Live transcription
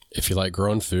If you like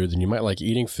growing food, then you might like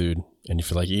eating food. And if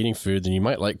you like eating food, then you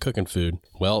might like cooking food.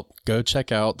 Well, go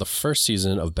check out the first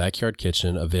season of Backyard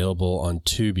Kitchen, available on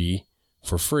Tubi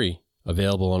for free.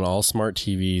 Available on all smart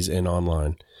TVs and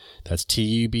online. That's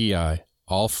TUBI,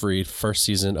 all free, first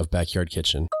season of Backyard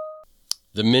Kitchen.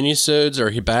 The minisodes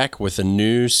are back with a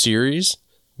new series.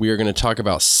 We are going to talk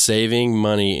about saving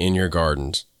money in your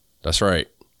gardens. That's right.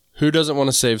 Who doesn't want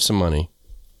to save some money?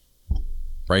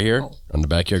 Right here on the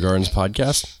Backyard Gardens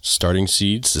podcast, starting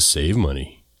seeds to save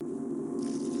money.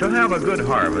 To have a good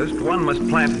harvest, one must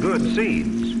plant good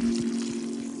seeds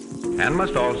and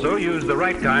must also use the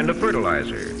right kind of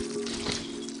fertilizer.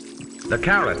 The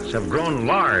carrots have grown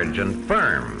large and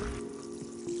firm.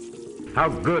 How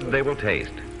good they will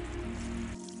taste.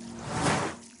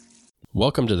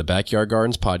 Welcome to the Backyard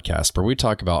Gardens podcast, where we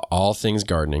talk about all things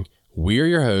gardening. We are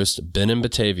your hosts, Ben in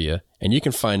Batavia, and you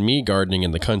can find me gardening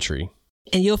in the country.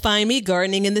 And you'll find me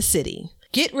gardening in the city.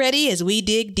 Get ready as we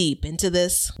dig deep into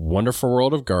this wonderful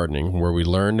world of gardening, where we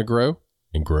learn to grow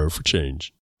and grow for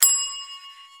change.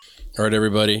 All right,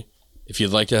 everybody. If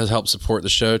you'd like to help support the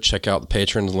show, check out the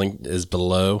Patreon. The link is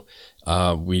below.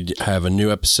 We have a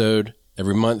new episode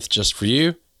every month just for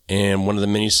you. And one of the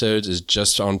minisodes is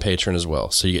just on Patreon as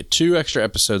well. So you get 2 extra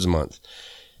episodes a month.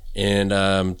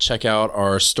 And check out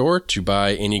our store to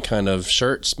buy any kind of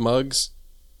shirts, mugs,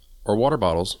 or water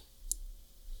bottles.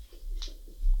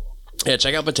 Yeah,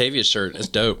 check out Batavia's shirt. It's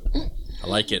dope. I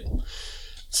like it.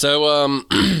 So,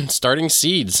 starting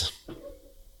seeds.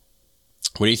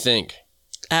 What do you think?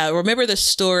 Remember the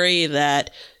story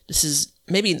that this is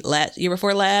maybe year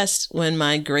before last, when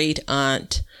my great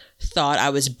aunt thought I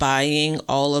was buying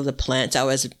all of the plants I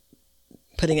was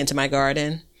putting into my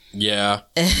garden? Yeah.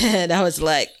 And I was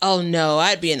like, oh no,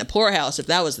 I'd be in the poorhouse if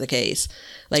that was the case.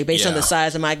 Like, based on the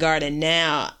size of my garden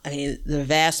now, I mean, the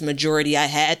vast majority I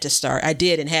had to start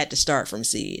from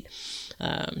seed.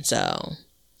 So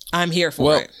I'm here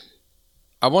for it.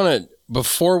 I want to,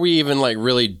 before we even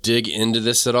really dig into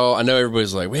this at all, I know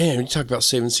everybody's like, man, you talk about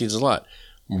saving seeds a lot.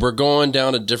 We're going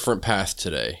down a different path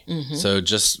today. Mm-hmm. So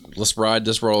let's ride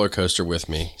this roller coaster with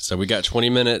me. So we got 20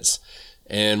 minutes.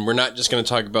 And we're not just going to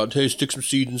talk about, hey, stick some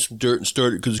seeds in some dirt and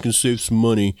start it because it's going to save some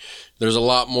money. There's a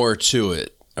lot more to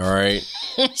it. All right.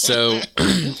 So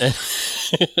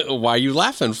why are you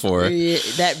laughing for?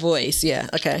 That voice. Yeah.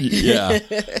 Okay. Yeah.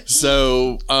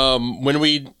 So when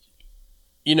we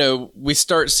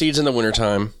start seeds in the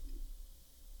wintertime,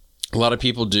 a lot of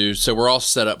people do. So we're all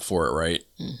set up for it, right?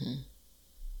 Mm-hmm.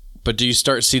 But do you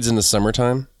start seeds in the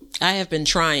summertime? I have been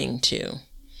trying to.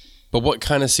 But what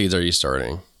kind of seeds are you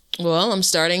starting? Well, I'm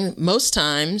starting most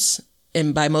times,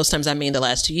 and by most times I mean the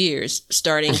last 2 years,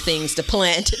 starting things to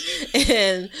plant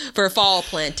and for fall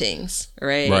plantings,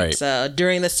 right? So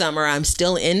during the summer, I'm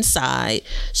still inside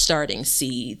starting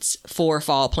seeds for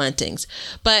fall plantings.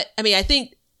 But I mean, I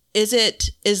think, is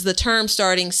the term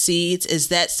starting seeds, is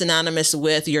that synonymous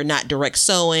with you're not direct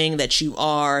sowing, that you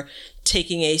are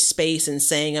taking a space and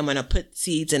saying, I'm going to put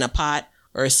seeds in a pot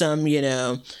or some,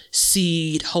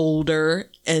 seed holder,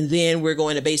 and then we're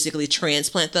going to basically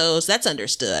transplant those? That's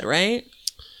understood, right?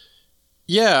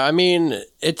 Yeah, I mean,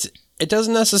 it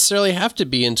doesn't necessarily have to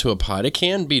be into a pot. It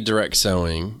can be direct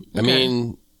sowing. Okay. I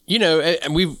mean,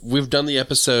 and we've done the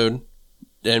episode,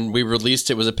 and we released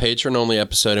it. It was a patron-only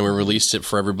episode, and we released it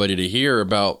for everybody to hear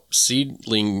about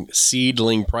seedling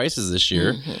prices this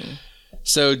year. Mm-hmm.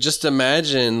 So just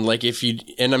imagine,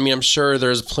 I'm sure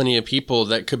there's plenty of people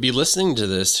that could be listening to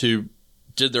this who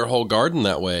did their whole garden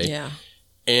that way. Yeah.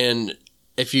 And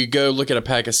if you go look at a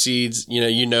pack of seeds,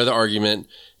 you know the argument.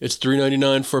 It's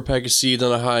 $3.99 for a pack of seeds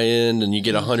on a high end, and you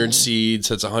get 100 seeds.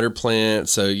 So it's 100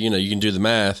 plants. So, you can do the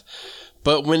math.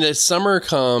 But when the summer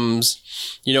comes,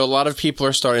 a lot of people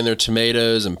are starting their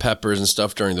tomatoes and peppers and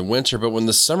stuff during the winter. But when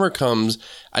the summer comes,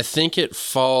 I think it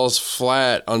falls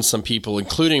flat on some people,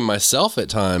 including myself at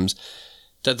times,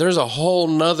 that there's a whole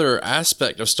nother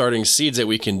aspect of starting seeds that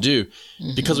we can do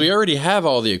because we already have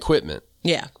all the equipment.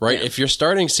 Yeah. Right? Yeah. If you're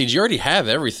starting seeds, you already have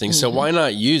everything. So why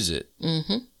not use it?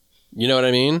 Mm-hmm. You know what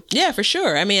I mean? Yeah, for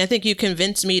sure. I mean, I think you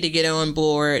convinced me to get on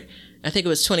board. I think it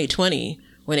was 2020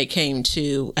 when it came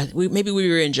to, maybe we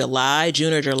were in June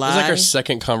or July. It was like our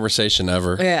second conversation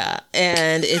ever. Yeah.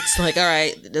 And it's like, all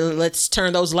right, let's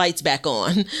turn those lights back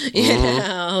on.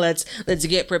 Let's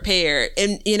get prepared.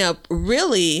 And,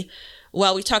 really,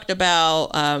 while we talked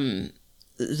about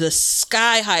the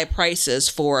sky high prices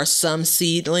for some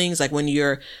seedlings, like when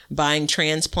you're buying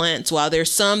transplants, while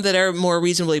there's some that are more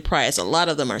reasonably priced, a lot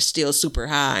of them are still super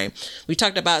high. We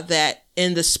talked about that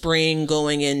in the spring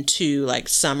going into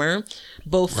summer,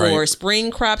 both for spring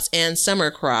crops and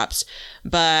summer crops.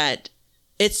 But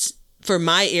it's for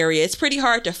my area, it's pretty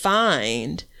hard to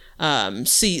find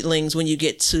seedlings when you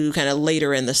get to kind of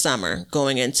later in the summer,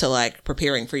 going into like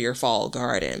preparing for your fall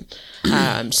garden.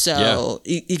 So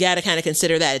you got to kind of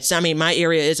consider that. My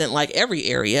area isn't like every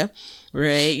area,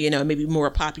 right? You know, maybe more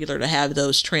popular to have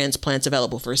those transplants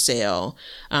available for sale.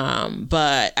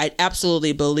 But I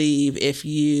absolutely believe if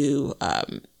you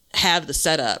have the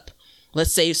setup,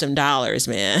 let's save some dollars,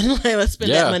 man. Let's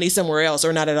spend that money somewhere else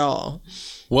or not at all.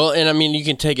 Well, and I mean, you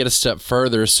can take it a step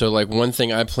further. So like one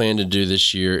thing I plan to do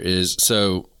this year is,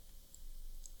 so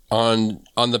on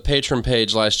the Patreon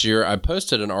page last year, I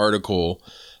posted an article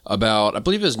about, I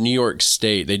believe it was New York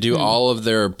State. They do all of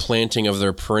their planting of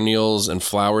their perennials and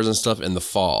flowers and stuff in the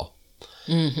fall.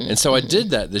 And so I did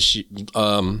that this year.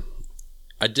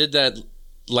 I did that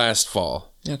last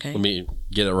fall. Okay. Let me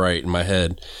get it right in my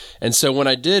head. And so when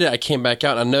I did it, I came back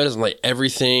out and I noticed like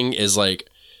everything is like,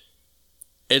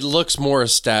 it looks more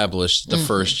established the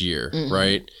first year,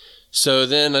 right? So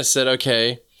then I said,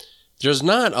 okay, there's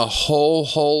not a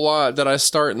whole lot that I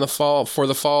start in the fall for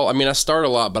the fall. I mean, I start a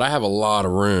lot, but I have a lot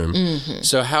of room.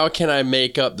 So how can I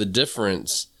make up the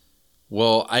difference?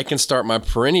 Well, I can start my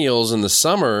perennials in the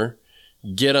summer,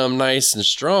 get them nice and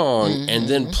strong, and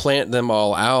then plant them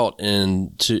all out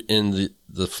in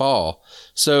the fall.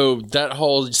 So that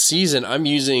whole season, I'm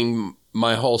using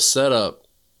my whole setup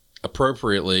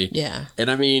appropriately. Yeah.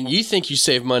 And I mean, you think you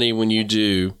save money when you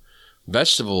do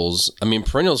vegetables. I mean,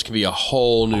 perennials can be a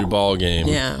whole new ball game.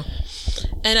 Yeah.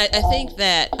 And I think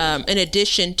that in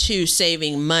addition to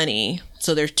saving money,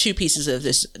 so there's two pieces of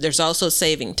this. There's also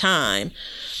saving time.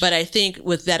 But I think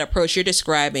with that approach you're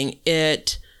describing,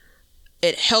 it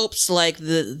helps like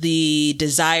the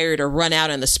desire to run out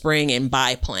in the spring and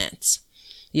buy plants.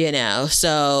 You know,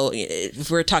 so if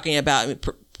we're talking about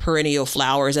perennial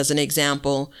flowers as an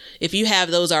example, if you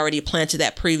have those already planted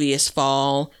that previous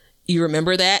fall, you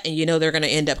remember that and you know they're going to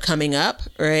end up coming up,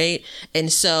 right?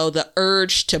 And so the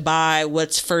urge to buy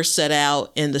what's first set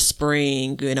out in the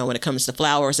spring, you know, when it comes to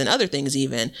flowers and other things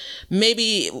even,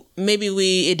 maybe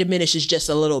it diminishes just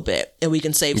a little bit and we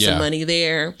can save some money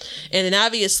there. And then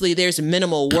obviously there's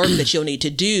minimal work that you'll need to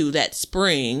do that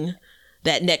spring,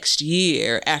 that next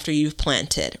year after you've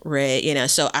planted, right? You know,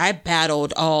 so I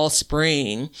battled all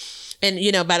spring. And,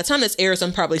 you know, by the time this airs,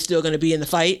 I'm probably still going to be in the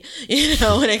fight, you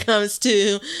know, when it comes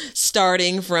to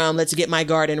starting from let's get my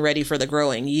garden ready for the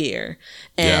growing year.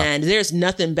 And there's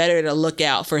nothing better to look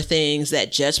out for things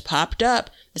that just popped up,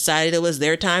 decided it was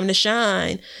their time to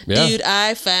shine. Dude,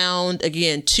 I found,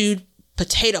 again, 2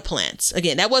 potato plants.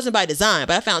 Again, that wasn't by design,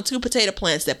 but I found 2 potato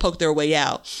plants that poked their way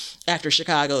out after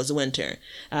Chicago's winter.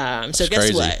 So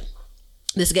guess what?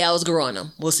 This gal's growing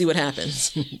them. We'll see what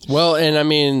happens. Well, and I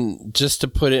mean, just to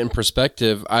put it in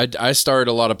perspective, I start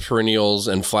a lot of perennials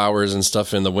and flowers and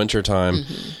stuff in the wintertime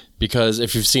because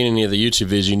if you've seen any of the YouTube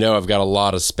videos, you know I've got a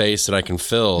lot of space that I can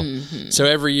fill. So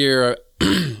every year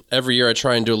I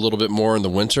try and do a little bit more in the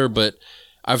winter, but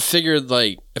I've figured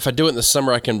like if I do it in the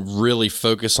summer, I can really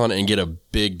focus on it and get a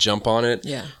big jump on it.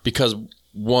 Yeah. Because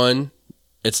one,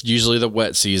 it's usually the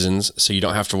wet seasons, so you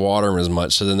don't have to water them as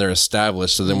much. So then they're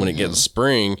established. So then when it gets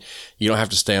spring, you don't have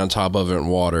to stay on top of it and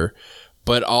water.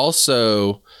 But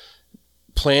also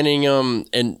planting them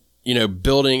and, you know,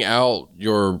 building out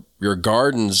your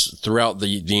gardens throughout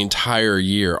the entire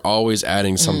year, always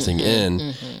adding something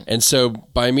in. And so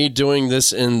by me doing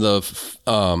this in the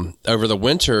over the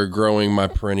winter, growing my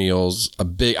perennials,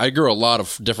 I grew a lot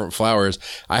of different flowers.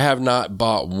 I have not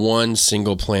bought one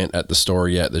single plant at the store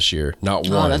yet this year. Not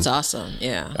one. Oh, that's awesome.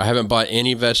 Yeah. I haven't bought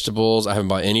any vegetables. I haven't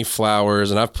bought any flowers,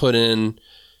 and I've put in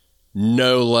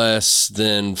no less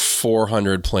than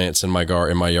 400 plants in my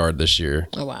yard this year.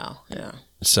 Oh, wow. Yeah.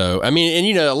 So, I mean, and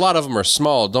you know, a lot of them are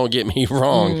small. Don't get me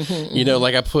wrong. You know,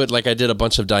 like I did a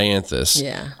bunch of dianthus.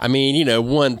 Yeah. I mean, you know,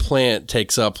 one plant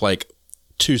takes up like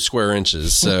 2 square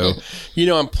inches. So, you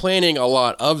know, I'm planting a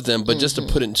lot of them, but just to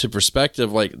put it into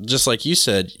perspective, like, just like you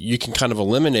said, you can kind of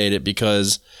eliminate it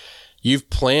because you've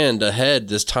planned ahead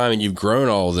this time and you've grown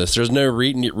all of this. There's no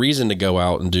reason to go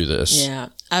out and do this. Yeah.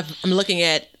 I'm looking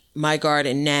at my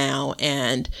garden now,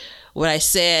 and what I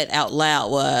said out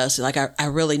loud was like, I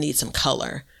really need some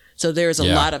color. So there's a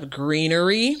lot of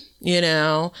greenery, you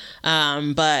know,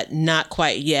 but not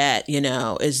quite yet, you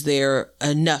know, is there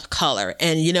enough color?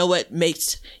 And you know what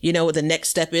the next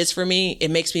step is for me?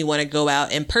 It makes me want to go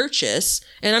out and purchase.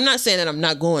 And I'm not saying that I'm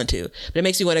not going to, but it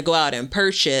makes me want to go out and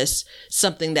purchase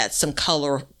something that's some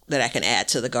color that I can add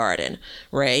to the garden,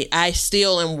 right? I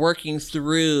still am working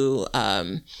through,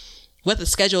 what the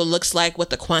schedule looks like, what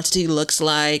the quantity looks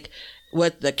like,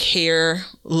 what the care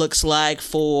looks like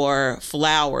for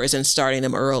flowers and starting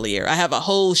them earlier. I have a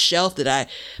whole shelf that I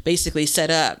basically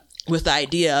set up with the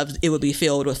idea of it would be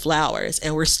filled with flowers,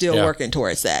 and we're still working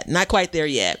towards that. Not quite there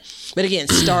yet, but again,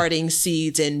 starting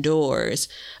seeds indoors,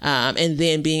 and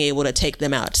then being able to take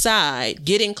them outside,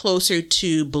 getting closer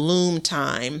to bloom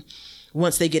time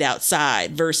once they get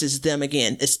outside versus them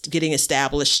again getting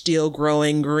established, still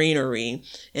growing greenery,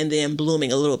 and then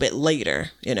blooming a little bit later.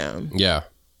 Yeah,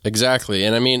 exactly.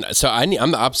 And I mean, so I'm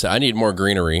the opposite. I need more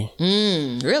greenery.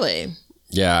 Really?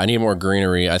 Yeah, I need more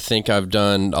greenery. I think I've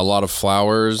done a lot of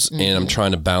flowers and I'm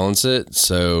trying to balance it.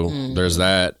 So there's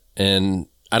that. And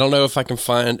I don't know if I can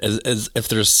find if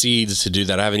there's seeds to do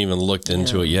that. I haven't even looked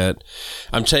into it yet.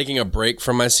 I'm taking a break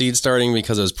from my seed starting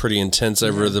because it was pretty intense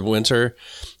over the winter.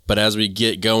 But as we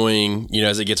get going,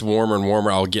 as it gets warmer and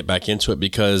warmer, I'll get back into it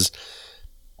because,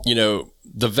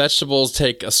 the vegetables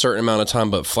take a certain amount of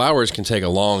time, but flowers can take a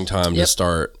long time to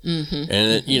start.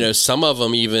 And, some of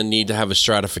them even need to have a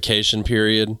stratification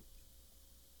period.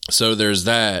 So there's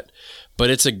that.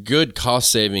 But it's a good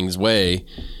cost savings way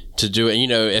to do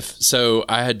it.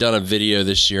 I had done a video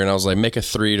this year and I was like, make a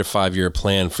 3 to 5 year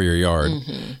plan for your yard,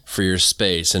 for your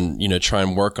space, and, try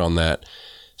and work on that.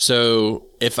 So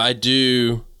if I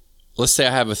do, let's say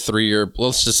I have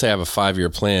let's just say I have a 5-year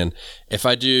plan. If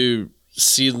I do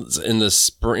seeds in the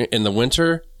spring, in the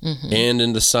winter and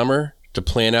in the summer to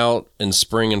plan out in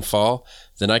spring and fall,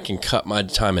 then I can cut my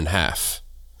time in half.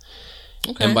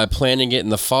 Okay. And by planting it in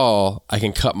the fall, I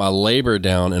can cut my labor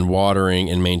down in watering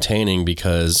and maintaining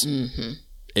because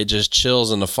it just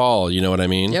chills in the fall. You know what I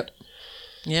mean?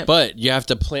 Yep. But you have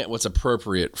to plant what's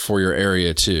appropriate for your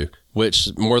area too, which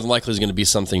more than likely is going to be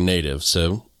something native.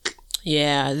 So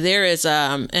yeah, there is,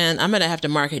 and I'm going to have to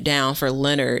mark it down for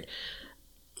Leonard.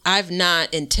 I've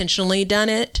not intentionally done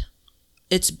it.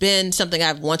 It's been something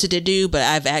I've wanted to do, but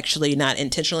I've actually not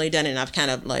intentionally done it. And I've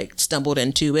kind of stumbled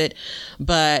into it.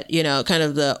 But, kind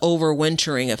of the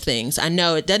overwintering of things. I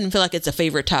know it doesn't feel like it's a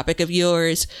favorite topic of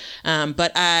yours,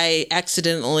 but I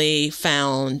accidentally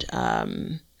found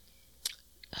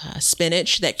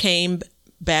spinach that came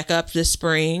back up this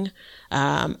spring,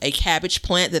 a cabbage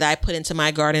plant that I put into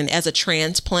my garden as a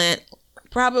transplant,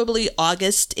 probably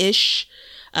August-ish.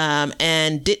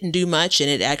 And didn't do much, and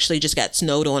it actually just got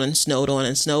snowed on and snowed on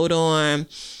and snowed on.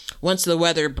 Once the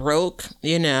weather broke,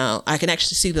 I can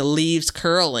actually see the leaves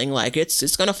curling, like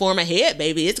it's going to form a head,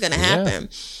 baby. It's going to happen.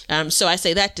 So I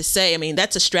say that to say,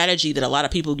 that's a strategy that a lot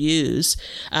of people use.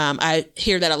 I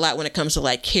hear that a lot when it comes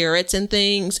to carrots and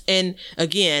things. And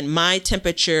again, my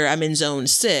temperature, I'm in zone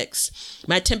 6.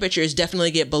 My temperatures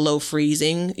definitely get below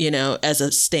freezing, as a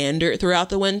standard throughout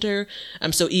the winter.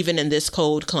 So even in this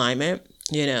cold climate.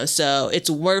 So it's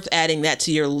worth adding that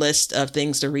to your list of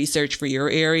things to research for your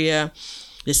area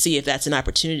to see if that's an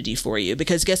opportunity for you.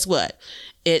 Because guess what?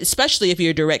 Especially if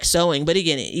you're direct sowing, but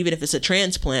again, even if it's a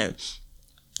transplant,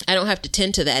 I don't have to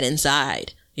tend to that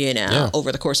inside,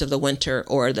 over the course of the winter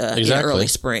or the early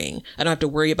spring. I don't have to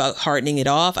worry about hardening it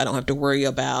off. I don't have to worry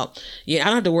about, I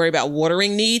don't have to worry about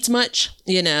watering needs much,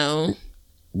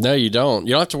 No, you don't.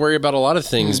 You don't have to worry about a lot of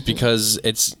things because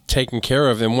it's taken care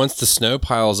of. And once the snow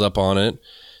piles up on it,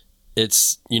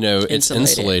 it's, it's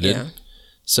insulated. Yeah.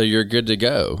 So you're good to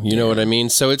go. You know what I mean?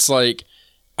 So it's I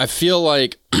feel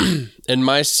like in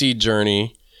my seed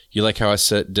journey, you like how I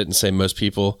didn't say most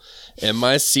people, in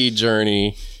my seed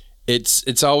journey,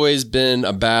 it's always been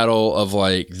a battle of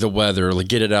the weather,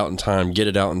 get it out in time.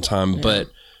 Yeah. But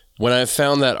when I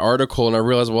found that article and I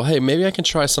realized, well, hey, maybe I can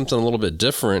try something a little bit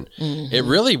different, it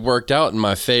really worked out in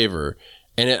my favor.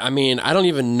 And I don't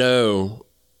even know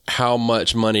how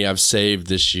much money I've saved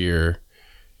this year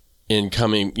in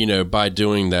coming, by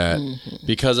doing that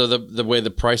because of the way the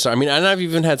price are. And I've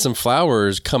even had some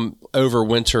flowers come over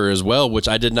winter as well, which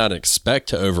I did not expect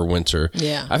to overwinter.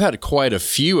 Yeah. I've had quite a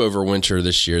few overwinter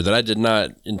this year that I did not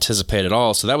anticipate at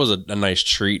all. So that was a nice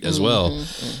treat as well.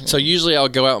 So usually I'll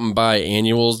go out and buy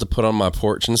annuals to put on my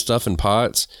porch and stuff in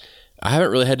pots. I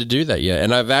haven't really had to do that yet.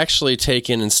 And I've actually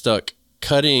taken and stuck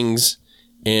cuttings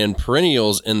and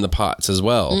perennials in the pots as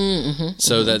well,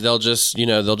 so that they'll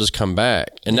just come back,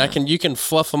 and you can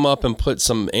fluff them up and put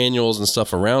some annuals and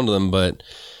stuff around them. But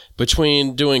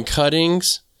between doing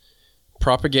cuttings,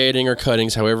 propagating or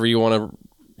cuttings, however you want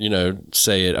to,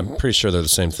 say it, I'm pretty sure they're the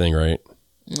same thing, right?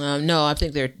 No, I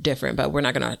think they're different, but we're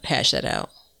not going to hash that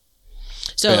out.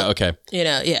 So, okay.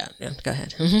 Go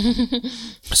ahead.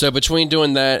 So between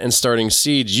doing that and starting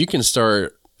seeds, you can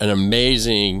start an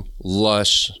amazing,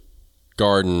 lush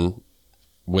garden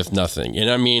with nothing.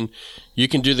 And you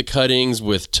can do the cuttings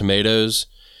with tomatoes.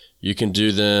 You can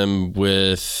do them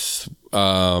with,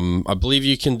 I believe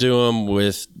you can do them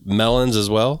with melons as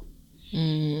well.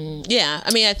 Yeah,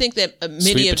 I mean, I think that many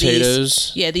Sweet of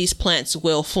potatoes. these plants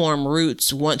will form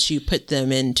roots once you put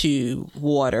them into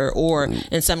water, or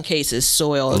in some cases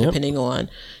soil, depending on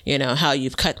how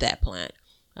you've cut that plant.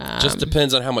 Just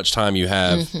depends on how much time you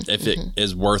have, if it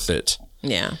is worth it.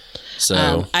 Yeah.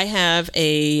 So I have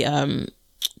a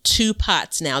 2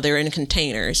 pots now. They're in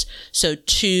containers. So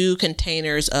 2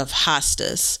 containers of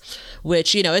hostas,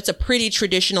 which it's a pretty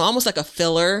traditional, almost like a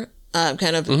filler.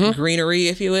 Kind of greenery,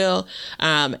 if you will.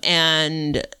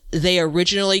 And they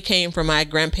originally came from my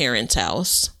grandparents'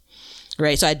 house,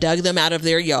 right? So I dug them out of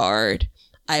their yard.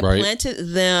 I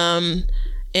planted them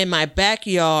in my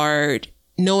backyard,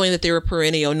 knowing that they were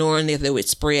perennial, knowing that they would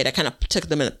spread. I kind of tucked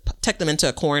them into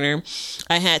a corner.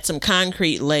 I had some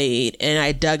concrete laid and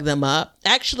I dug them up.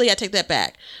 Actually, I take that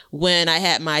back. When I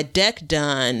had my deck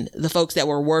done, the folks that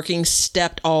were working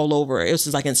stepped all over. It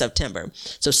was like in September.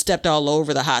 So stepped all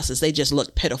over the hostas. They just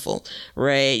looked pitiful,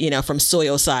 right? From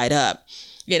soil side up,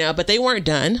 but they weren't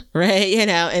done, right?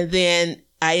 And then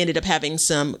I ended up having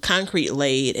some concrete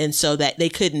laid, and so that they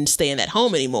couldn't stay in that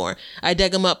home anymore. I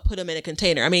dug them up, put them in a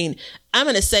container. I mean, I'm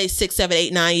going to say 6, 7,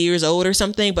 8, 9 years old or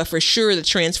something, but for sure the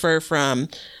transfer from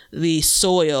the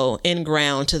soil in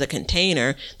ground to the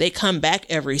container, they come back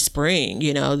every spring.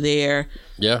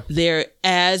 They're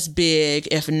as big,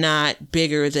 if not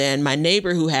bigger, than my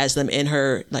neighbor who has them in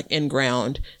her like in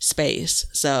ground space.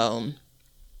 So,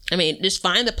 I mean, just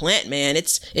find the plant, man.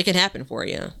 It can happen for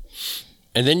you.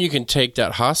 And then you can take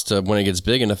that hosta when it gets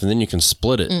big enough, and then you can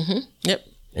split it. Yep.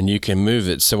 And you can move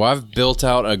it. So I've built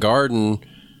out a garden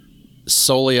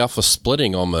solely off of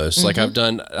splitting almost. Like I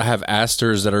have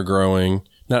asters that are growing.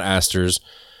 Not asters.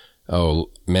 Oh,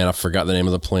 man, I forgot the name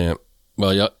of the plant.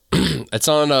 Well, yeah, it's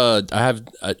on,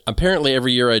 apparently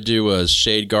every year I do a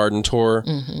shade garden tour.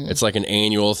 It's like an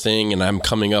annual thing, and I'm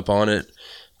coming up on it.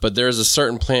 But there's a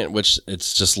certain plant which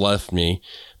it's just left me.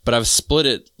 But I've split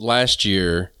it last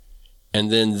year. And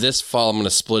then this fall, I'm going to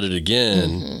split it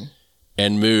again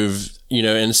and move,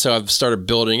 and so I've started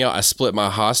building out. I split my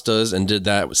hostas and did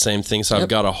that same thing. So I've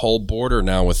got a whole border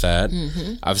now with that.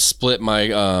 I've split my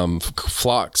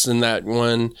phlox in that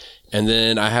one. And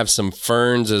then I have some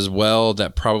ferns as well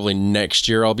that probably next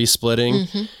year I'll be splitting.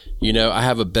 I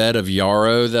have a bed of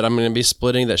yarrow that I'm going to be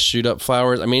splitting that shoot up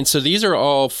flowers. I mean, so these are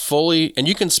all fully, and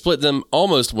you can split them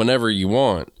almost whenever you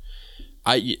want.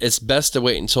 It's best to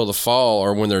wait until the fall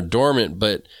or when they're dormant,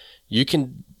 but you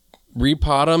can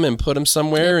repot them and put them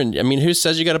somewhere. And I mean, who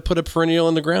says you got to put a perennial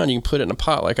in the ground? You can put it in a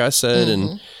pot, like I said,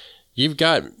 and you've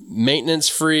got maintenance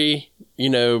free,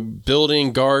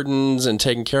 building gardens and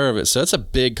taking care of it. So that's a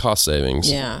big cost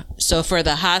savings. Yeah. So for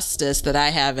the hostas that I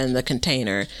have in the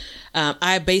container,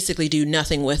 I basically do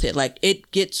nothing with it. Like they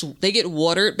get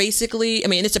watered basically. I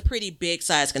mean, it's a pretty big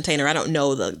size container. I don't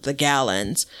know the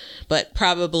gallons, but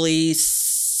probably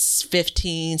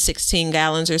 15, 16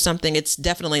 gallons or something. It's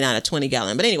definitely not a 20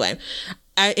 gallon, but anyway,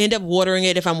 I end up watering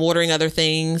it if I'm watering other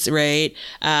things, right?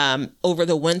 Over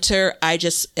the winter,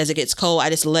 as it gets cold, I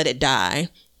just let it die.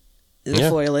 The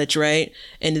foliage, right?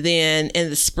 And then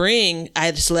in the spring,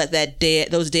 I just let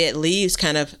those dead leaves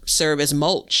kind of serve as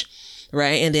mulch.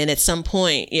 Right. And then at some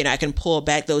point, I can pull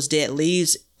back those dead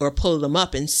leaves or pull them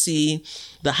up and see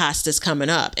the hostas coming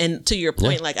up. And to your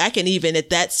point, like I can even at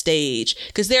that stage,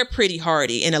 because they're pretty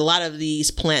hardy and a lot of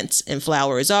these plants and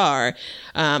flowers are,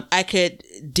 I could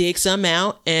dig some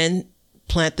out and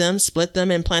plant them, split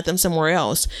them and plant them somewhere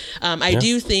else. I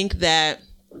do think that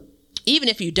even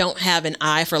if you don't have an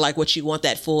eye for like what you want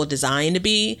that full design to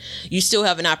be, you still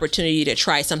have an opportunity to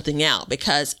try something out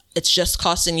because it's just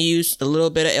costing you a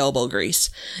little bit of elbow grease.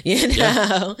 There's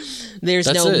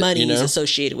That's no it, money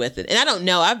associated with it. And I don't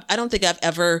know. I don't think I've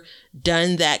ever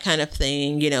done that kind of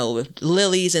thing, with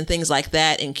lilies and things like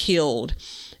that and killed,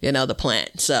 the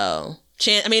plant. So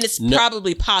it's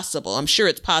probably possible. I'm sure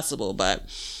it's possible, but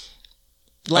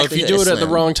if you do it at the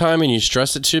wrong time and you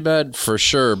stress it too bad, for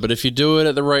sure. But if you do it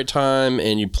at the right time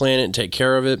and you plan it and take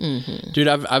care of it, dude,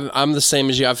 I'm the same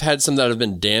as you. I've had some that have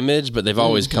been damaged, but they've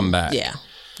always come back. Yeah.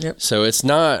 Yep. So it's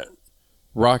not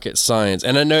rocket science.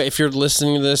 And I know if you're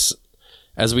listening to this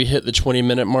as we hit the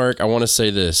 20-minute mark, I want to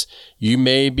say this. You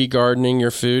may be gardening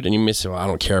your food and you may say, well, I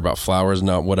don't care about flowers,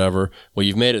 not whatever. Well,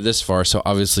 you've made it this far, so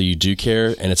obviously you do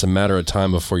care, and it's a matter of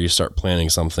time before you start planting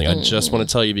something. I just want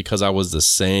to tell you because I was the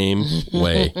same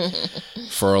way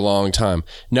for a long time.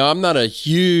 Now, I'm not a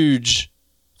huge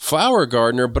flower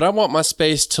gardener, but I want my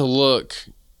space to look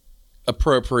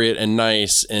appropriate and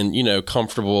nice and,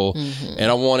 comfortable, and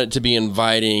I want it to be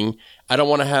inviting. I don't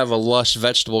want to have a lush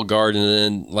vegetable garden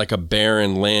and then like a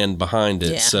barren land behind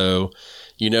it. Yeah. So,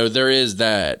 there is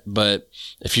that. But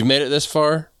if you've made it this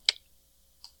far,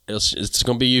 It's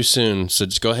going to be you soon. So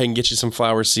just go ahead and get you some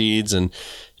flower seeds. And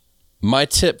my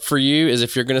tip for you is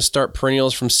if you're going to start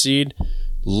perennials from seed,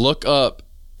 look up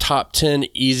top 10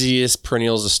 easiest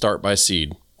perennials to start by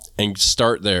seed and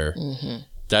start there. Mm-hmm.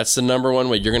 That's the number one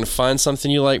way. You're going to find something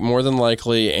you like more than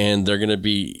likely, and they're going to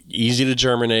be easy to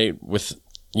germinate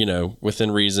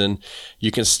within reason.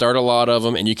 You can start a lot of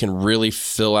them, and you can really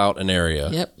fill out an area.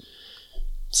 Yep.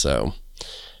 So,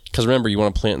 because remember, you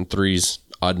want to plant in threes,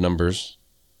 odd numbers.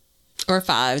 Or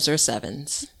fives or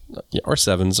sevens. Yeah, or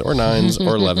sevens or nines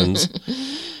or 11s.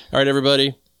 All right,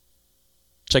 everybody.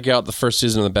 Check out the first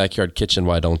season of The Backyard Kitchen,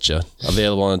 why don't you?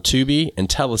 Available on Tubi, and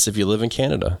tell us if you live in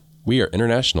Canada. We are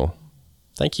international.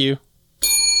 Thank you.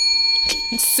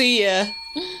 See ya.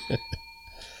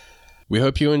 We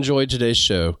hope you enjoyed today's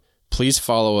show. Please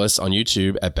follow us on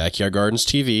YouTube at Backyard Gardens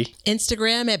TV,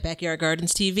 Instagram at Backyard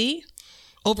Gardens TV,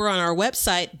 over on our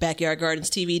website,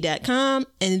 backyardgardenstv.com,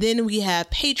 and then we have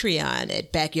Patreon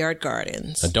at Backyard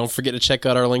Gardens. And don't forget to check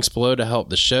out our links below to help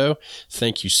the show.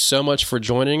 Thank you so much for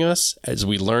joining us as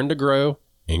we learn to grow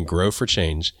and grow for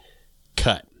change.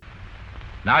 Cut.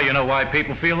 Now you know why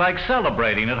people feel like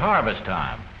celebrating at harvest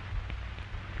time.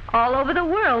 All over the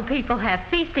world, people have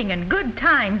feasting and good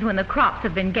times when the crops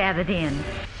have been gathered in.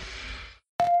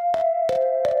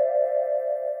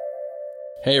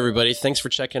 Hey, everybody. Thanks for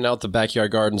checking out the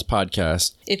Backyard Gardens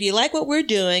podcast. If you like what we're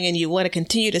doing and you want to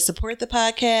continue to support the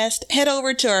podcast, head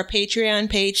over to our Patreon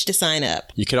page to sign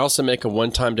up. You can also make a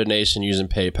one-time donation using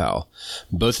PayPal.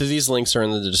 Both of these links are in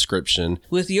the description.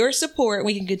 With your support,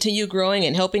 we can continue growing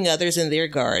and helping others in their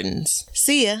gardens.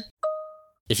 See ya.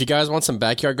 If you guys want some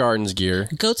Backyard Gardens gear,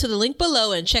 go to the link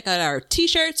below and check out our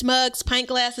t-shirts, mugs, pint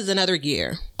glasses, and other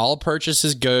gear. All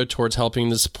purchases go towards helping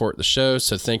to support the show,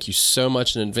 so thank you so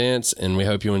much in advance, and we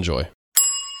hope you enjoy.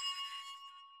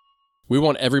 We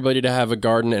want everybody to have a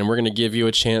garden, and we're going to give you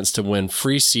a chance to win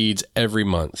free seeds every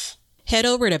month. Head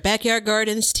over to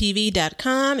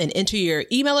backyardgardenstv.com and enter your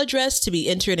email address to be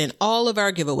entered in all of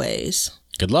our giveaways.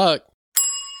 Good luck.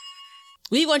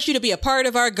 We want you to be a part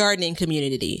of our gardening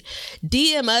community.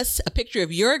 DM us a picture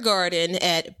of your garden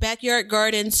at Backyard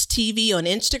Gardens TV on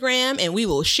Instagram, and we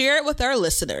will share it with our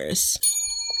listeners.